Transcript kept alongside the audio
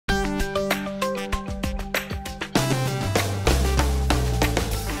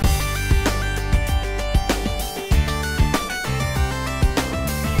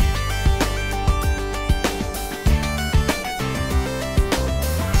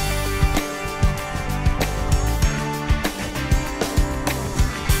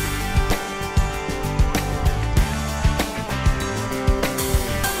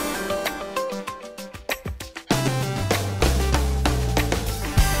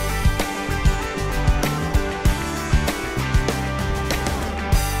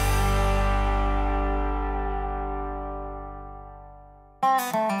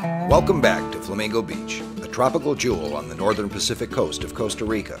Welcome back to Flamingo Beach, a tropical jewel on the northern Pacific coast of Costa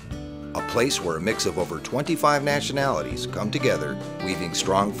Rica, a place where a mix of over 25 nationalities come together, weaving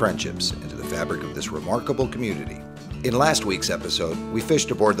strong friendships into the fabric of this remarkable community. In last week's episode, we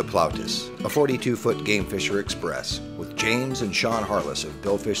fished aboard the Plautus, a 42-foot Game Fisher Express, with James and Sean Harless of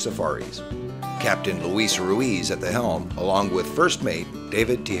Billfish Safaris, Captain Luis Ruiz at the helm, along with First Mate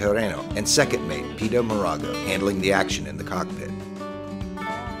David Tijereno and Second Mate Pita Moraga handling the action in the cockpit.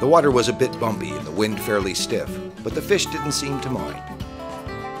 The water was a bit bumpy and the wind fairly stiff, but the fish didn't seem to mind.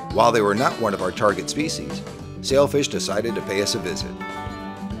 While they were not one of our target species, sailfish decided to pay us a visit.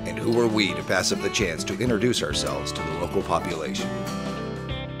 And who were we to pass up the chance to introduce ourselves to the local population?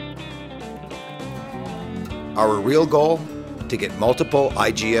 Our real goal? To get multiple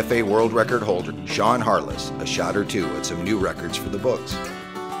IGFA world record holder Sean Harless a shot or two at some new records for the books.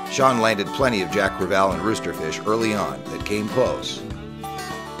 Sean landed plenty of Jack Crevalle and roosterfish early on that came close.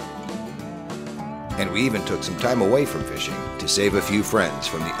 And we even took some time away from fishing to save a few friends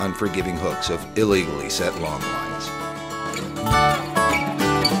from the unforgiving hooks of illegally set long lines.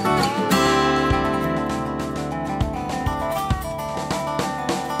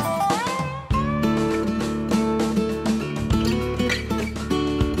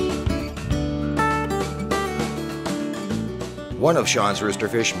 One of Sean's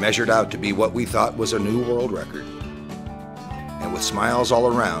roosterfish measured out to be what we thought was a new world record. And with smiles all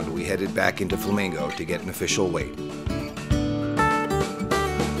around, we headed back into Flamingo to get an official weight.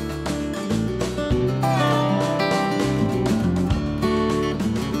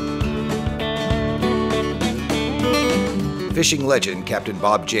 Fishing legend Captain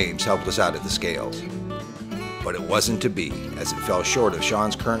Bob James helped us out at the scales. But it wasn't to be, as it fell short of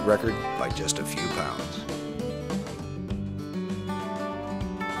Sean's current record by just a few pounds.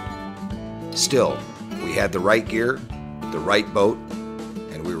 Still, we had the right gear, the right boat,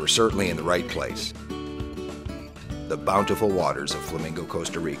 and we were certainly in the right place. The bountiful waters of Flamingo,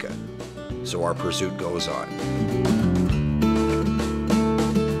 Costa Rica. So our pursuit goes on.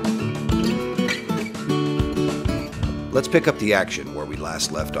 Let's pick up the action where we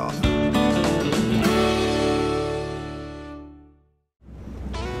last left off.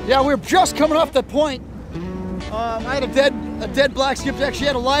 Yeah, we were just coming off that point. I had a dead black skip. Actually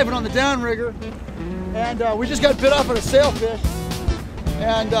had a live one on the downrigger, and we just got bit off at a sailfish,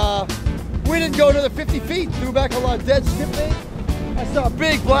 and we didn't go another 50 feet. Threw back a lot of dead skip bait. I saw a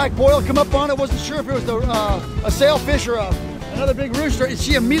big black boil come up on it. Wasn't sure if it was a sailfish or another big rooster, and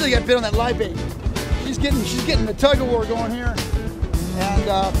she immediately got bit on that live bait. She's getting the tug of war going here,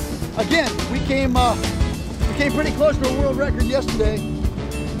 and again we came pretty close to a world record yesterday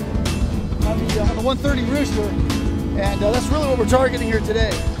on the 130 rooster, and that's really what we're targeting here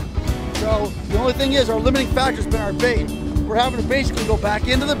today. So the only thing is, our limiting factor has been our bait. We're having to basically go back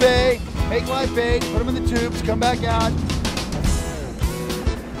into the bay, make live bait, put them in the tubes, come back out.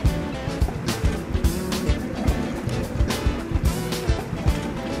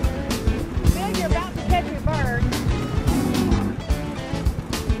 Bill, you're about to catch your bird.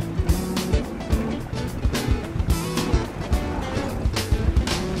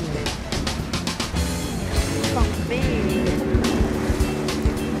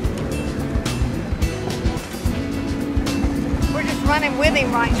 We're just running with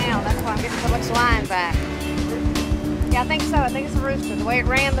him right now. That's why I'm getting so much line back. Yeah, I think so. I think it's a rooster. The way it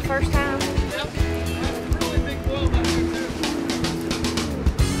ran the first time. Yep. That's a really big boil back there too.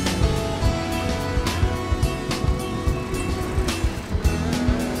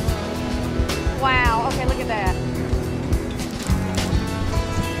 Wow. Okay, look at that.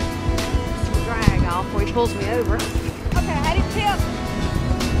 Drag off before he pulls me over. Okay, I had him tipped.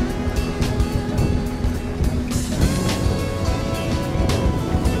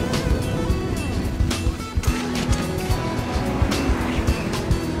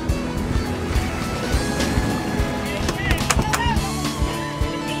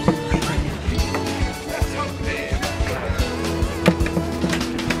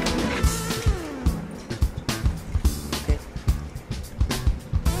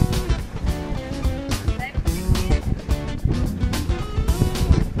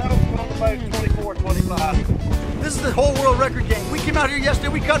 This is the whole world record game. We came out here yesterday,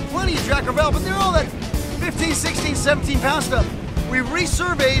 we caught plenty of Jack Crevalle, but they're all that 15, 16, 17 pound stuff. We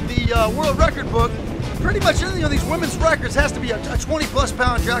resurveyed the world record book. Pretty much anything on these women's records has to be a 20 plus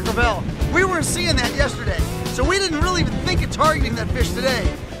pound Jack Crevalle. We weren't seeing that yesterday, so we didn't really even think of targeting that fish today.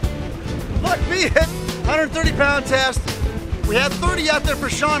 Luck be it, 130 pound test. We had 30 out there for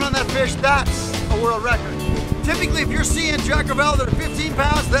Sean on that fish. That's a world record. Typically, if you're seeing Jack Crevalle that are 15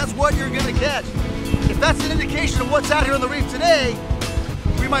 pounds, that's what you're gonna catch. If that's an indication of what's out here on the reef today,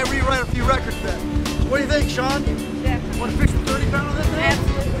 we might rewrite a few records then. What do you think, Sean? Definitely. Want to fish for 30 pound on this thing?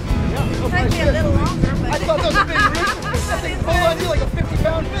 Absolutely. Yeah. It'll take me a little longer, but I thought that was a big rooster. That thing pulled on you like a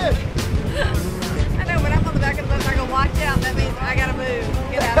 50-pound fish. I know, but I'm on the back of the boat and I go, watch out. That means I gotta move.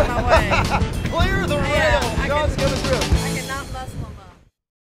 Get out of my way. Clear the rail. Yeah, Sean's coming through. I cannot muscle them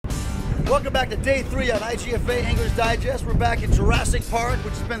up. Welcome back to day 3 on IGFA Anglers Digest. We're back in Jurassic Park,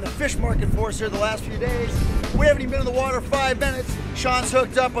 which has been the fish market for us here the last few days. We haven't even been in the water 5 minutes. Sean's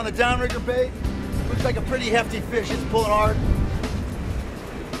hooked up on the downrigger bait. Looks like a pretty hefty fish. It's pulling hard.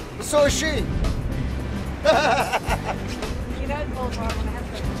 But so is she. You know it pulls hard when I have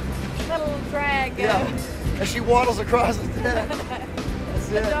to let a little drag go. Yeah. As she waddles across the deck. That's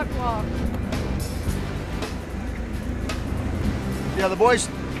The it. duck walk. Yeah, the boys,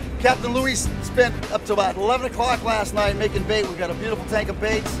 Captain Louis spent up to about 11 o'clock last night making bait. We've got a beautiful tank of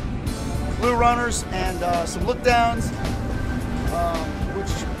baits, blue runners, and some look downs,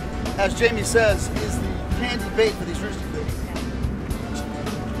 which, as Jamie says, is the candy bait for these rooster fish.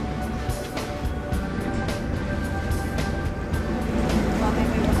 Well,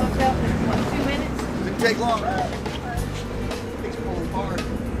 maybe we're hooked up in, what, 2 minutes? Didn't take long. Things pulling hard.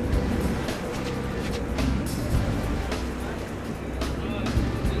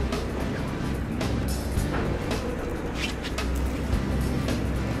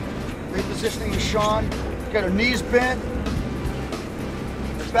 Repositioning to Sean. Got her knees bent.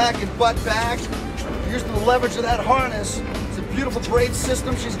 Her back and butt back. Using the leverage of that harness. It's a beautiful braid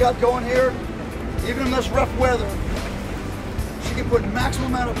system she's got going here. Even in this rough weather, she can put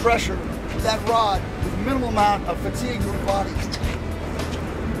maximum amount of pressure with that rod with minimal amount of fatigue to her body.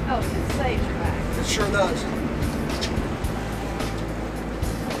 Oh, it saves your back. It sure does.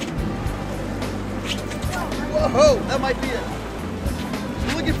 Whoa, that might be it.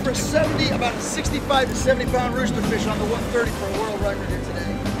 We're looking for a about a 65 to 70 pound rooster fish on the 130 for a world record here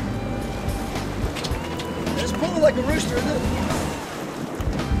today. And it's pulling like a rooster, isn't it?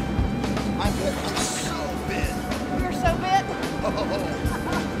 I'm good. I'm so big. You're so bit. Oh.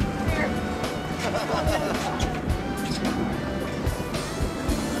 Here.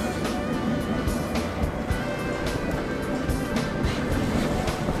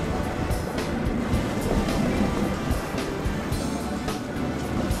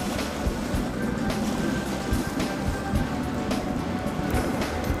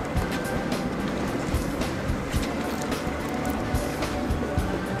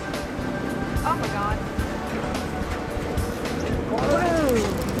 Oh my God.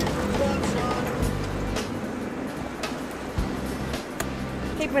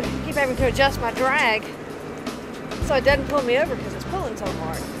 Keep having to adjust my drag so it doesn't pull me over because it's pulling so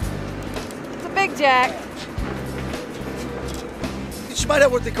hard. It's a big jack. She might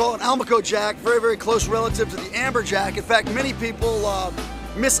have what they call an Almaco jack, very, very close relative to the amberjack. In fact, many people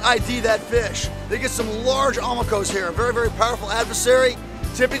mis-ID that fish. They get some large Almacos here, a very, very powerful adversary,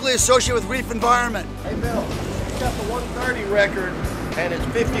 typically associated with reef environment. Hey Bill, she's got the 130 record and it's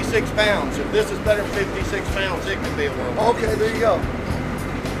 56 pounds. If this is better than 56 pounds, it could be a world record. Okay, there you go.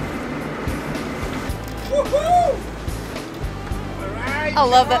 Woohoo! All right, I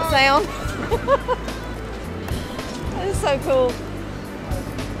love that sound. That is so cool.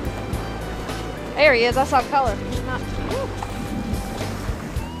 There he is. I saw color. He's not. Woo.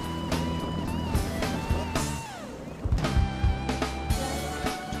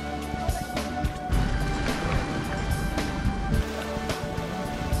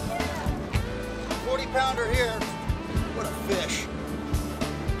 $40-pounder here. What a fish.